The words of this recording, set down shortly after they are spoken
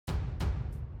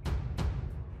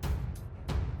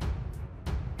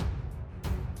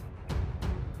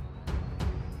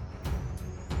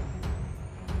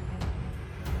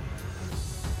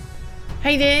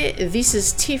Hey there, this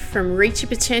is Tiff from Reach Your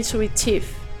Potential with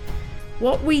Tiff.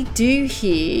 What we do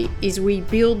here is we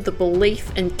build the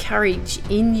belief and courage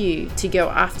in you to go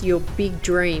after your big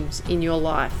dreams in your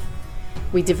life.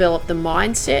 We develop the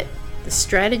mindset, the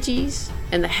strategies,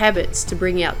 and the habits to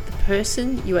bring out the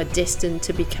person you are destined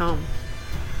to become.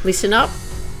 Listen up,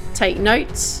 take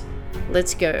notes,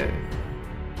 let's go.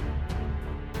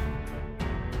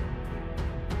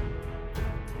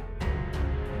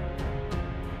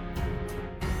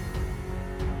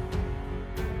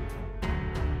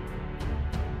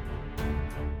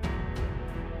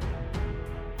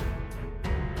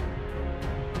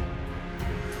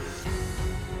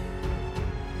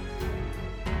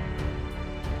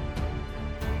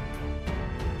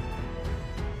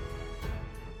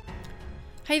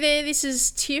 Hey there, this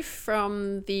is Tiff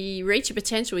from the Reach Your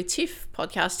Potential with Tiff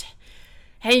podcast.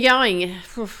 How you going?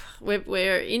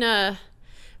 We're in a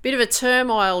bit of a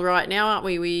turmoil right now, aren't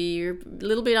we? We're a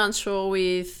little bit unsure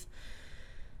with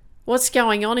what's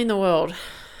going on in the world.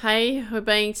 Hey, we're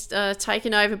being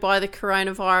taken over by the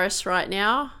coronavirus right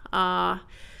now. A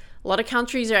lot of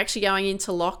countries are actually going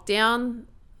into lockdown.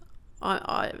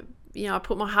 I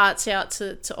put my hearts out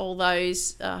to all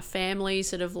those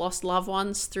families that have lost loved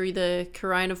ones through the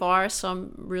coronavirus.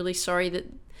 I'm really sorry that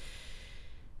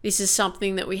this is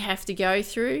something that we have to go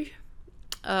through.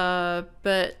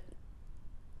 But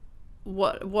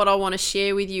what I want to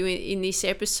share with you in this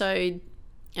episode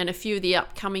and a few of the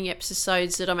upcoming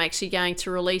episodes that I'm actually going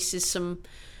to release is some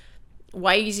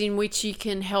ways in which you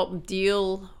can help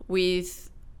deal with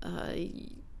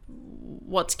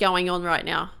what's going on right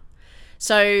now.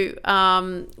 So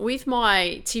with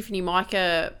my Tiffany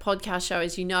Micah podcast show,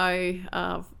 as you know,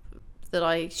 that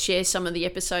I share some of the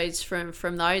episodes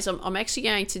from those, I'm actually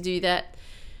going to do that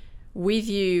with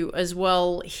you as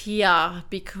well here,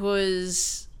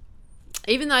 because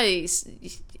even though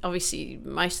obviously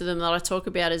most of them that I talk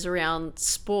about is around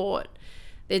sport,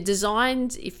 they're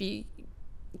designed, if you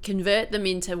convert them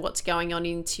into what's going on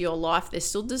into your life, they're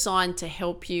still designed to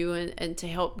help you and to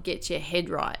help get your head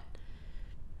right,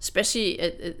 especially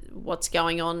at what's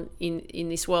going on in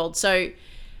this world. So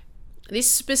this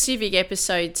specific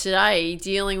episode today,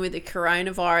 dealing with the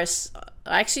coronavirus,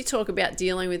 I actually talk about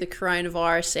dealing with the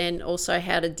coronavirus and also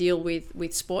how to deal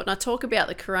with sport. And I talk about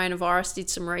the coronavirus, did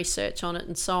some research on it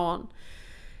and so on.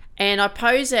 And I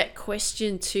pose that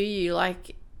question to you,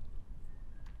 like,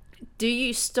 do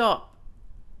you stop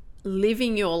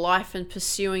living your life and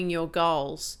pursuing your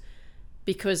goals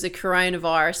because the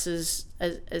coronavirus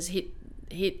has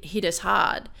hit us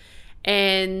hard?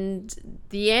 And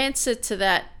the answer to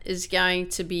that is going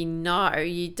to be no.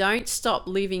 You don't stop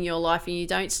living your life and you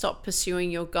don't stop pursuing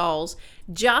your goals.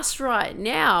 Just right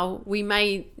now, we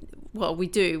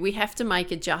have to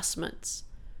make adjustments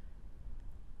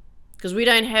because we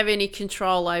don't have any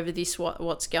control over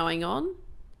what's going on.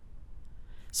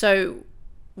 So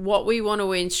what we want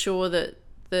to ensure that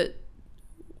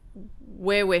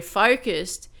where we're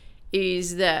focused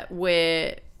is that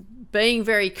we're being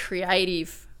very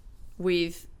creative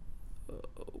with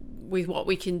what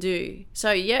we can do.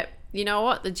 So, yep, you know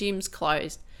what? The gym's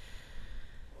closed.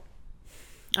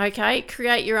 Okay,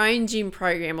 create your own gym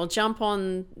program or jump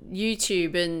on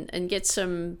YouTube and get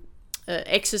some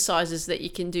exercises that you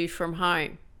can do from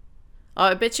home.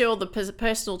 I bet you all the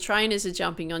personal trainers are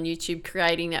jumping on YouTube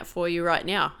creating that for you right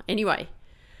now. Anyway,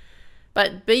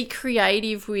 but be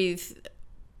creative with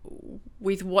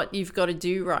what you've got to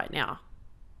do right now,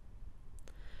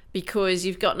 because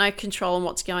you've got no control on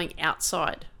what's going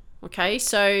outside. Okay,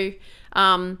 so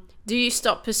do you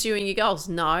stop pursuing your goals?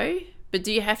 No. But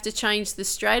do you have to change the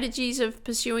strategies of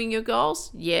pursuing your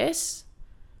goals? Yes.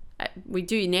 We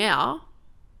do now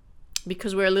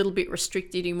because we're a little bit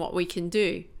restricted in what we can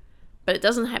do. But it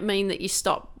doesn't mean that you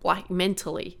stop, like,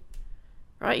 mentally,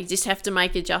 right? You just have to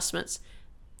make adjustments.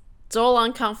 It's all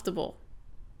uncomfortable.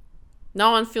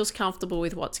 No one feels comfortable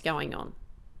with what's going on.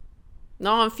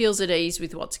 No one feels at ease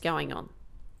with what's going on.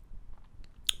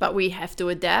 But we have to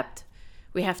adapt.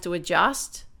 We have to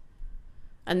adjust.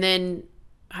 And then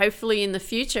hopefully in the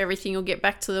future, everything will get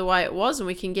back to the way it was and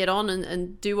we can get on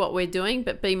and do what we're doing,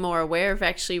 but be more aware of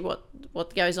actually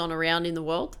what goes on around in the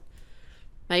world.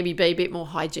 Maybe be a bit more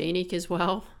hygienic as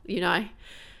well,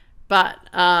 But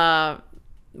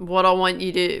what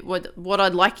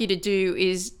I'd like you to do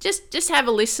is just have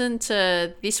a listen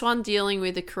to this one dealing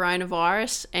with the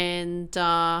coronavirus and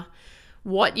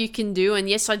what you can do. And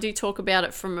yes, I do talk about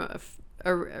it from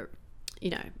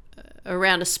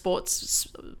around a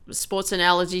sports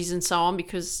analogies and so on,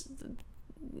 because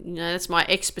that's my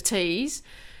expertise.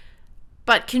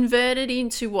 But convert it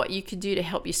into what you can do to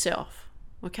help yourself.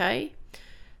 Okay,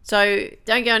 So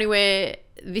don't go anywhere.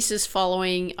 This is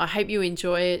following. I hope you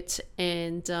enjoy it,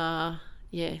 and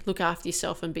look after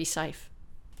yourself and be safe.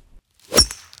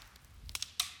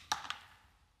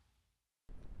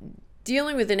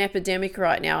 Dealing with an epidemic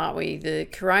right now, aren't we? The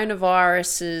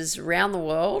coronavirus is around the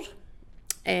world,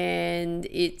 and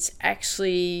it's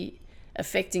actually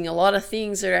affecting a lot of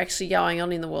things that are actually going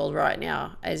on in the world right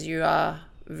now, as you are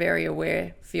very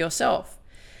aware for yourself.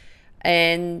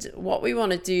 And what we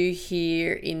want to do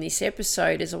here in this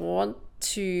episode is I want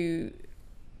to,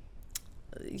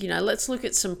 let's look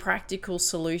at some practical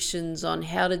solutions on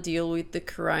how to deal with the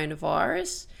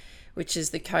coronavirus, which is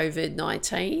the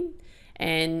COVID-19,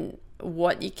 and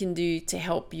what you can do to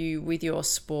help you with your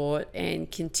sport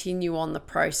and continue on the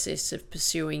process of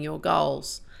pursuing your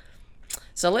goals.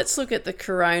 So let's look at the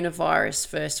coronavirus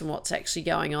first and what's actually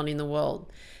going on in the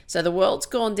world. So the world's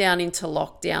gone down into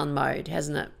lockdown mode,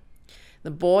 hasn't it? The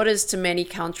borders to many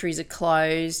countries are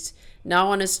closed. No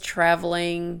one is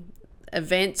traveling.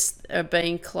 Events are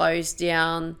being closed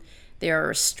down. There are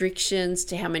restrictions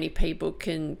to how many people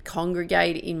can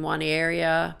congregate in one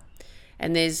area.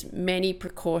 And there's many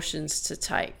precautions to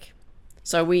take.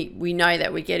 So we know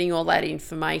that we're getting all that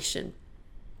information.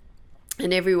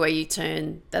 And everywhere you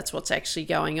turn, that's what's actually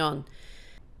going on.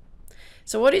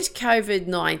 So what is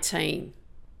COVID-19?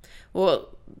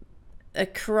 Well, a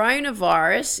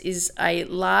coronavirus is a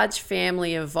large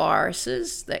family of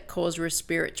viruses that cause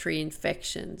respiratory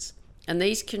infections. And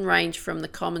these can range from the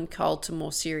common cold to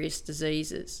more serious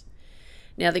diseases.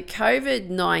 Now, the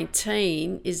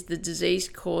COVID-19 is the disease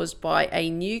caused by a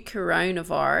new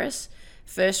coronavirus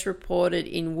first reported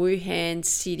in Wuhan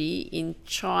City in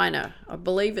China. I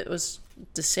believe it was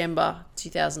December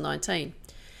 2019.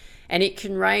 And it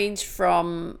can range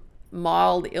from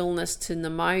mild illness to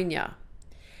pneumonia.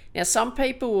 Now, some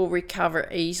people will recover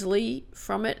easily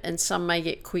from it, and some may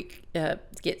get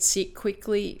sick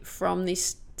quickly from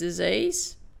this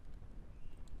disease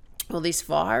or this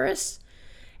virus.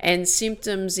 And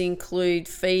symptoms include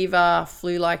fever,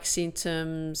 flu-like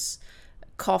symptoms,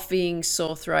 coughing,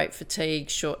 sore throat,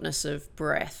 fatigue, shortness of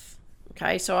breath.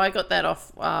 Okay, so I got that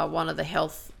off one of the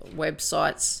health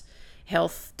websites,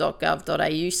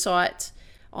 health.gov.au site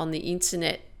on the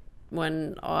internet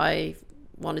when I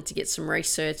wanted to get some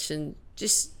research. And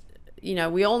just,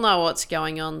 we all know what's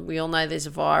going on. We all know there's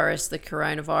a virus, the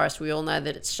coronavirus. We all know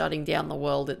that it's shutting down the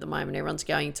world at the moment. Everyone's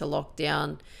going into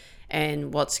lockdown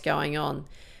and what's going on.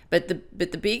 But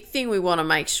the big thing we want to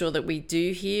make sure that we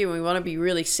do here, and we want to be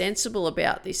really sensible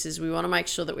about this, is we want to make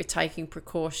sure that we're taking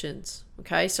precautions.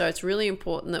 Okay, so it's really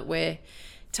important that we're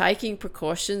taking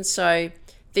precautions. So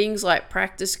things like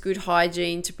practice good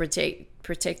hygiene to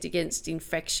protect against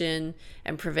infection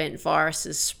and prevent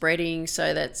viruses spreading.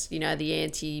 So that's, the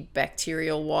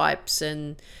antibacterial wipes,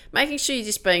 and making sure you're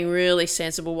just being really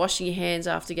sensible, washing your hands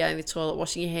after going to the toilet,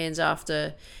 washing your hands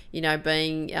after,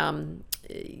 being,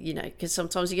 because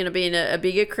sometimes you're going to be in a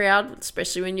bigger crowd,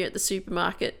 especially when you're at the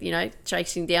supermarket,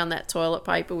 chasing down that toilet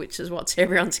paper, which is what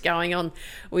everyone's going on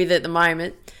with at the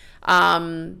moment.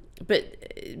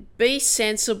 But be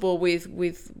sensible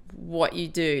with what you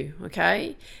do,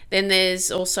 okay? Then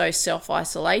there's also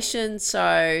self-isolation.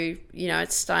 So,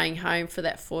 it's staying home for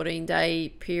that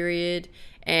 14-day period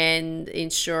and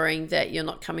ensuring that you're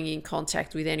not coming in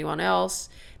contact with anyone else.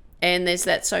 And there's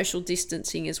that social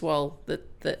distancing as well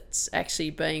that's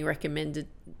actually being recommended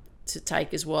to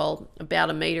take as well, about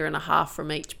 1.5 meters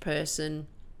from each person.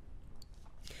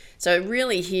 So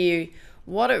really here,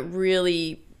 what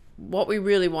we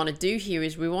really want to do here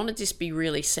is we want to just be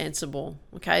really sensible.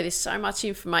 Okay, there's so much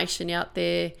information out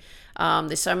there.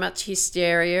 There's so much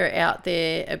hysteria out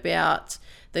there about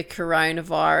the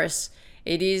coronavirus.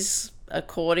 It is,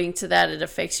 according to that, it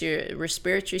affects your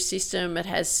respiratory system. It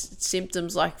has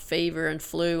symptoms like fever and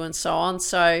flu and so on.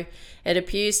 So it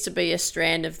appears to be a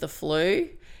strand of the flu.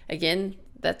 Again,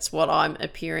 that's what I'm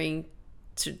appearing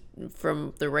to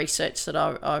from the research that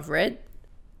I've read.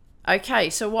 Okay,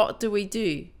 so what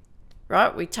do?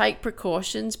 Right? We take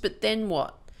precautions, but then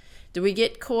what? Do we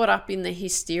get caught up in the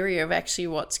hysteria of actually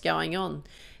what's going on?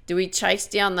 Do we chase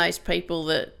down those people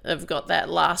that have got that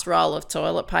last roll of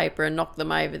toilet paper and knock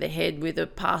them over the head with a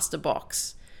pasta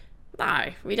box?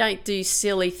 No, we don't do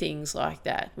silly things like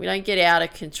that. We don't get out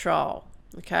of control,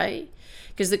 okay?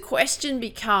 Because the question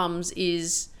becomes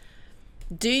is,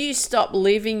 do you stop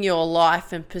living your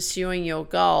life and pursuing your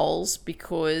goals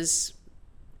because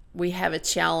we have a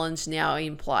challenge now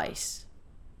in place,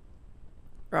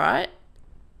 right?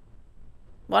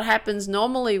 What happens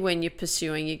normally when you're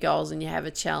pursuing your goals and you have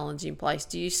a challenge in place?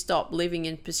 Do you stop living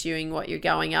and pursuing what you're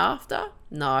going after?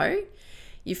 No.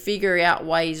 You figure out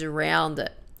ways around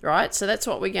it. right? So that's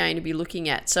what we're going to be looking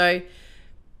at. So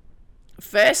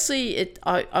firstly,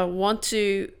 I want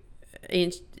to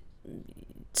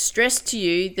stress to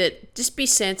you that just be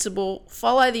sensible,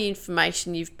 follow the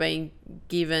information you've been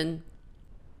given,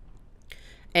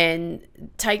 and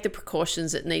take the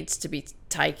precautions that needs to be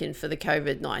taken for the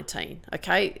COVID-19,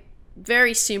 okay?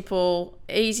 Very simple,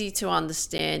 easy to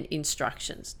understand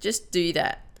instructions. Just do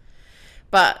that.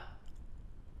 But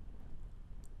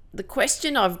the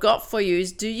question I've got for you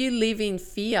is, do you live in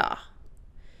fear?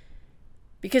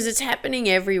 Because it's happening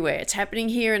everywhere. It's happening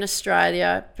here in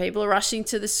Australia. People are rushing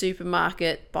to the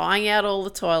supermarket, buying out all the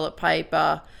toilet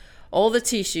paper, all the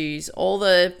tissues, all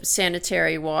the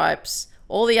sanitary wipes,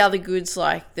 all the other goods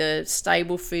like the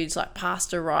staple foods like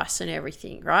pasta, rice and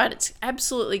everything, right? It's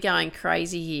absolutely going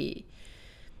crazy here.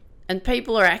 And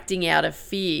people are acting out of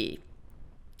fear.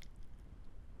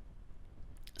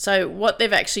 So what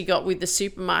they've actually got with the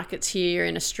supermarkets here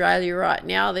in Australia right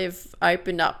now, they've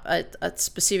opened up a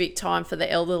specific time for the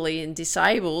elderly and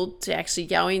disabled to actually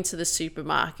go into the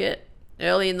supermarket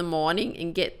early in the morning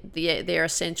and get their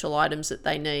essential items that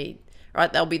they need,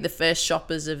 right? They'll be the first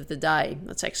shoppers of the day.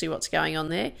 That's actually what's going on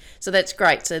there. So that's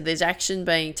great. So there's action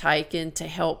being taken to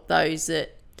help those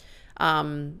that,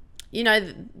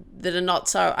 that are not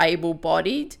so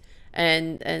able-bodied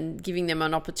and giving them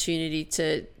an opportunity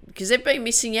to, because they've been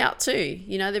missing out too.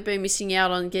 They've been missing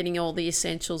out on getting all the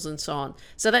essentials and so on.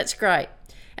 So that's great.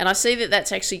 And I see that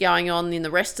that's actually going on in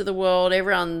the rest of the world.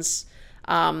 Everyone's,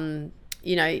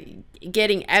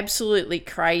 getting absolutely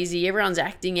crazy. Everyone's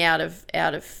acting out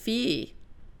of fear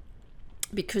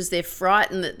because they're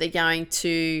frightened that they're going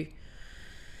to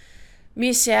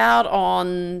miss out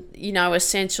on,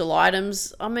 essential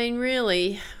items. I mean,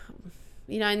 really,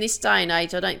 in this day and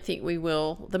age, I don't think we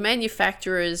will. The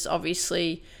manufacturers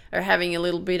obviously are having a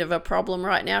little bit of a problem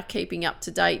right now, keeping up to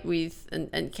date with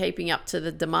and keeping up to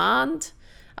the demand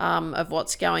of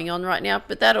what's going on right now.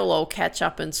 But that'll all catch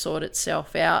up and sort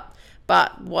itself out.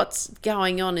 But what's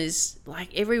going on is,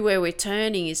 like, everywhere we're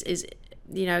turning is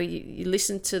you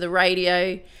listen to the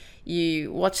radio,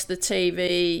 you watch the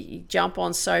TV, you jump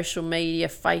on social media,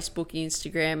 Facebook,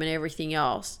 Instagram, and everything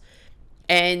else.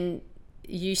 And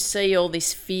you see all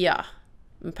this fear,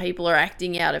 and people are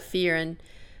acting out of fear. And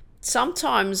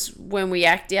sometimes when we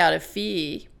act out of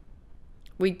fear,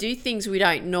 we do things we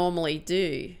don't normally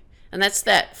do. And that's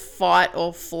that fight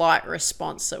or flight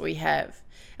response that we have.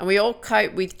 And we all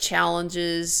cope with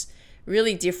challenges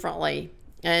really differently.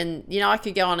 And, I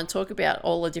could go on and talk about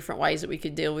all the different ways that we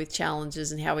could deal with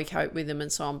challenges and how we cope with them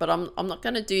and so on. But I'm not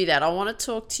going to do that. I want to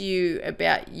talk to you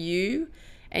about you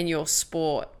and your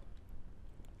sport.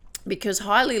 Because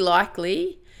highly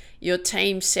likely your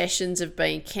team sessions have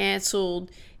been cancelled.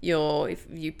 If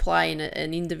you play in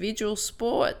an individual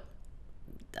sport,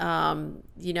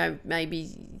 maybe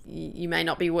you may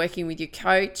not be working with your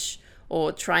coach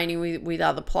or training with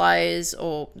other players,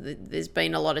 or there's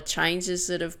been a lot of changes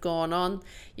that have gone on.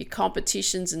 Your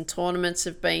competitions and tournaments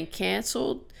have been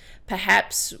cancelled.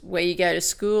 Perhaps where you go to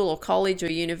school or college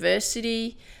or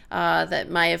university, that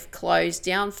may have closed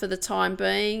down for the time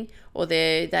being, or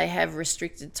they have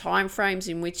restricted timeframes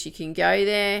in which you can go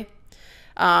there.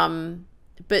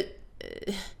 But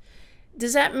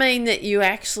does that mean that you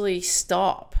actually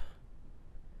stop?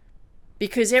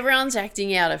 Because everyone's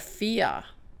acting out of fear.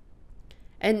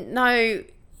 And no,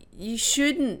 you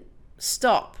shouldn't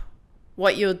stop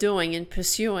what you're doing and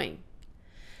pursuing.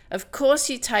 Of course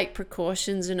you take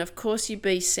precautions, and of course you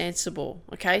be sensible,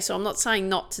 okay? So I'm not saying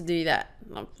not to do that.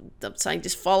 I'm saying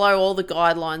just follow all the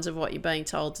guidelines of what you're being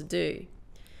told to do.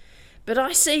 But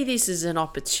I see this as an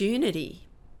opportunity.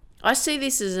 I see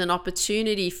this as an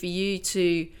opportunity for you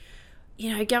to,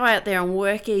 go out there and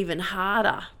work even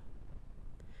harder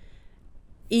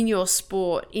in your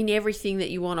sport, in everything that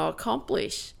you want to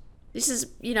accomplish. This is,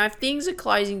 if things are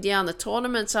closing down, the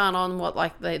tournaments aren't on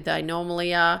like they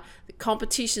normally are, the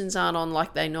competitions aren't on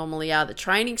like they normally are, the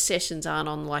training sessions aren't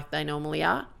on like they normally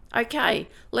are. Okay,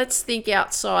 let's think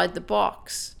outside the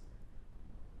box.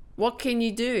 What can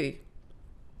you do?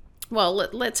 Well,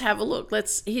 let's have a look.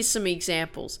 Here's some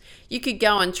examples. You could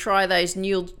go and try those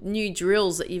new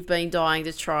drills that you've been dying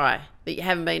to try, that you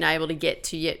haven't been able to get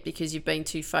to yet because you've been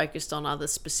too focused on other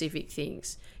specific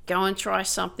things. Go and try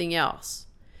something else.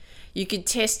 You could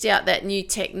test out that new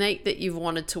technique that you've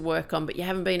wanted to work on, but you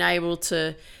haven't been able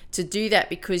to do that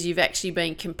because you've actually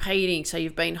been competing. So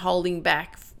you've been holding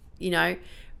back,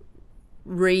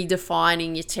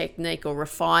 redefining your technique or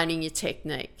refining your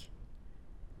technique,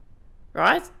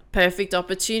 right? Perfect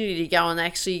opportunity to go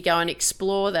and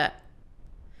explore that.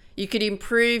 You could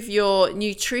improve your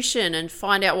nutrition and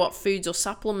find out what foods or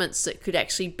supplements that could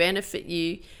actually benefit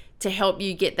you to help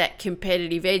you get that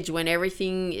competitive edge when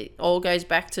everything all goes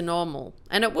back to normal.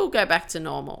 And it will go back to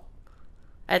normal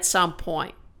at some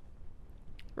point,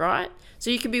 right? So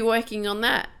you could be working on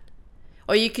that.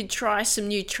 Or you could try some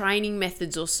new training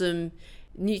methods or some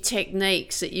new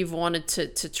techniques that you've wanted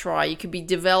to try. You could be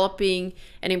developing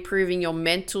and improving your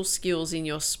mental skills in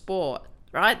your sport,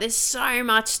 right? There's so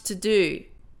much to do.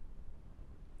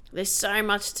 There's so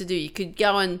much to do. You could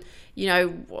go and,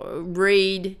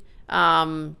 read,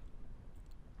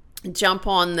 jump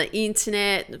on the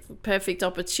internet, perfect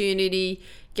opportunity,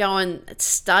 go and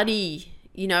study,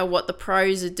 what the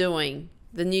pros are doing,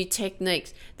 the new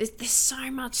techniques. There's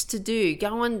so much to do.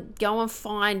 Go and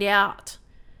find out.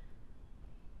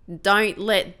 Don't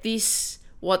let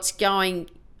what's going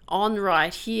on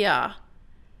right here,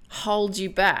 hold you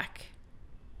back.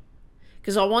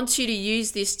 Because I want you to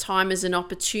use this time as an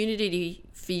opportunity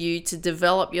for you to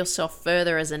develop yourself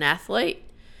further as an athlete,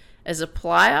 as a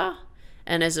player,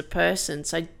 and as a person.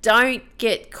 So don't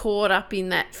get caught up in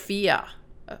that fear.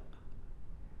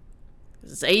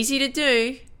 It's easy to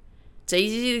do. It's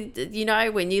easy to,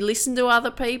 when you listen to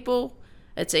other people,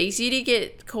 it's easy to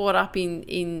get caught up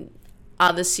in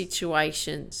other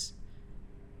situations,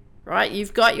 right?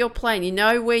 You've got your plan. You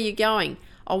know where you're going.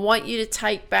 I want you to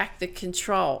take back the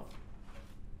control,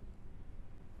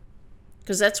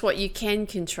 because that's what you can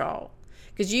control.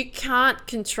 Because you can't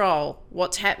control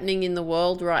what's happening in the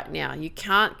world right now. You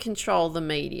can't control the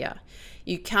media.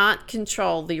 You can't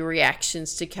control the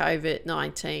reactions to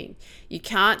COVID-19. You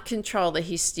can't control the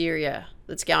hysteria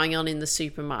that's going on in the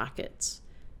supermarkets.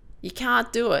 You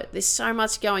can't do it. There's so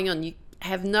much going on. You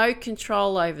have no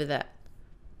control over that.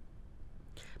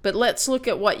 But let's look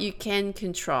at what you can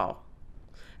control.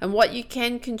 And what you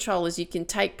can control is you can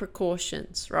take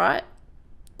precautions, right?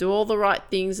 Do all the right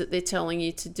things that they're telling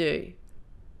you to do.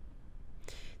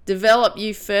 Develop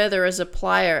you further as a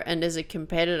player and as a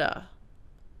competitor.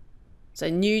 So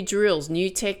new drills, new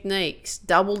techniques,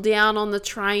 double down on the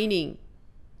training.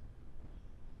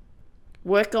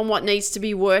 Work on what needs to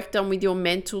be worked on with your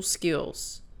mental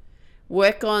skills.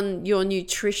 Work on your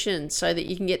nutrition so that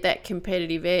you can get that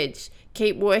competitive edge.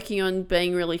 Keep working on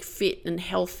being really fit and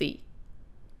healthy.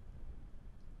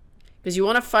 Because you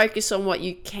want to focus on what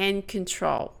you can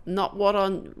control, not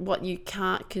what you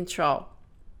can't control.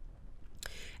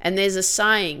 And there's a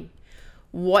saying,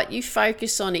 what you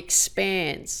focus on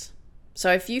expands.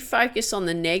 So if you focus on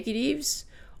the negatives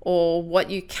or what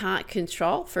you can't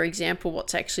control, for example,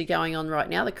 what's actually going on right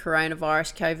now, the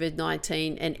coronavirus,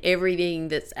 COVID-19, and everything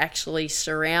that actually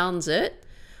surrounds it,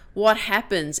 what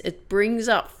happens? It brings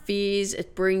up fears,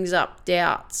 it brings up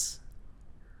doubts.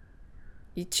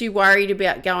 You're too worried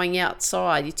about going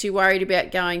outside. You're too worried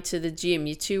about going to the gym.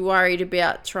 You're too worried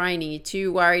about training. You're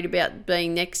too worried about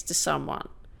being next to someone.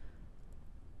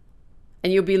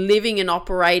 And you'll be living and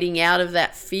operating out of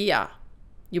that fear.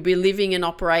 You'll be living and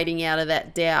operating out of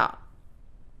that doubt.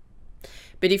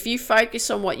 But if you focus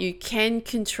on what you can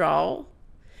control,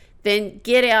 then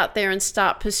get out there and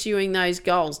start pursuing those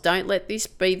goals. Don't let this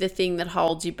be the thing that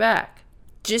holds you back.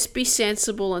 Just be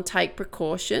sensible and take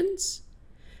precautions,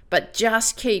 but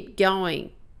just keep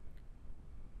going.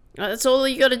 That's all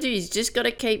you got to do, is just got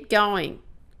to keep going.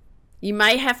 You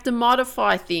may have to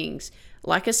modify things.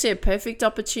 Like I said, perfect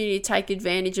opportunity to take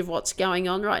advantage of what's going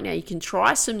on right now. You can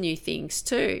try some new things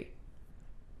too.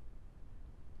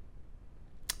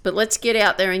 But let's get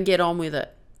out there and get on with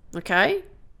it. Okay?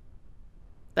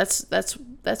 That's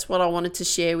what I wanted to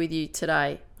share with you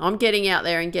today. I'm getting out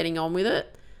there and getting on with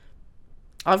it.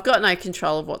 I've got no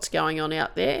control of what's going on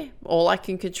out there. All I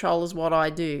can control is what I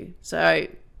do. So,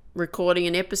 recording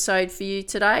an episode for you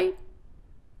today,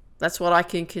 that's what I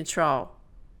can control.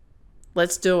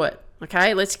 Let's do it.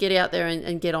 Okay, let's get out there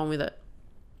and get on with it.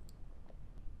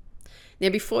 Now,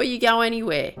 before you go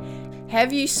anywhere,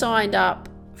 have you signed up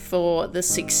for the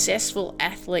Successful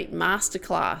Athlete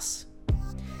Masterclass?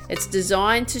 It's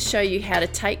designed to show you how to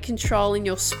take control in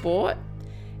your sport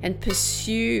and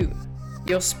pursue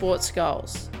your sports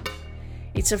goals.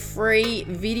 It's a free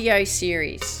video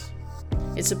series.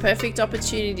 It's a perfect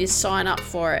opportunity to sign up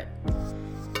for it.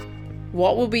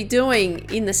 What we'll be doing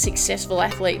in the Successful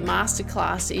Athlete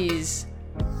Masterclass is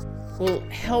we'll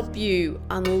help you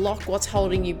unlock what's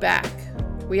holding you back.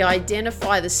 We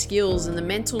identify the skills and the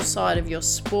mental side of your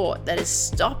sport that is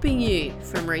stopping you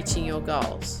from reaching your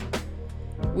goals.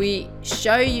 We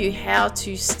show you how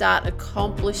to start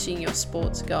accomplishing your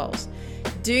sports goals.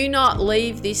 Do not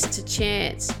leave this to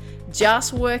chance.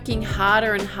 Just working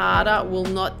harder and harder will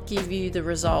not give you the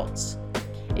results.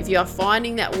 If you are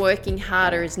finding that working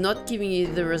harder is not giving you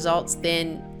the results,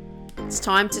 then It's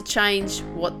time to change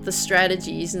what the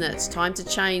strategy, isn't it? It's time to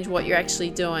change what you're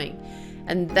actually doing.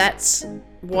 And that's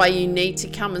why you need to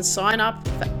come and sign up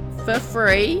for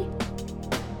free.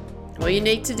 All you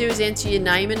need to do is enter your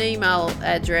name and email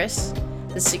address,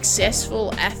 the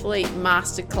Successful Athlete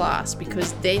Masterclass,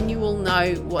 because then you will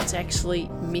know what's actually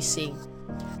missing.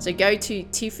 So go to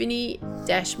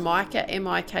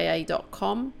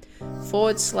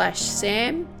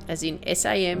tiffany-mika.com/Sam, as in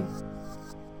SAM.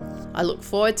 I look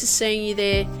forward to seeing you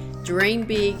there. Dream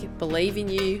big, believe in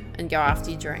you, and go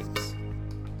after your dreams.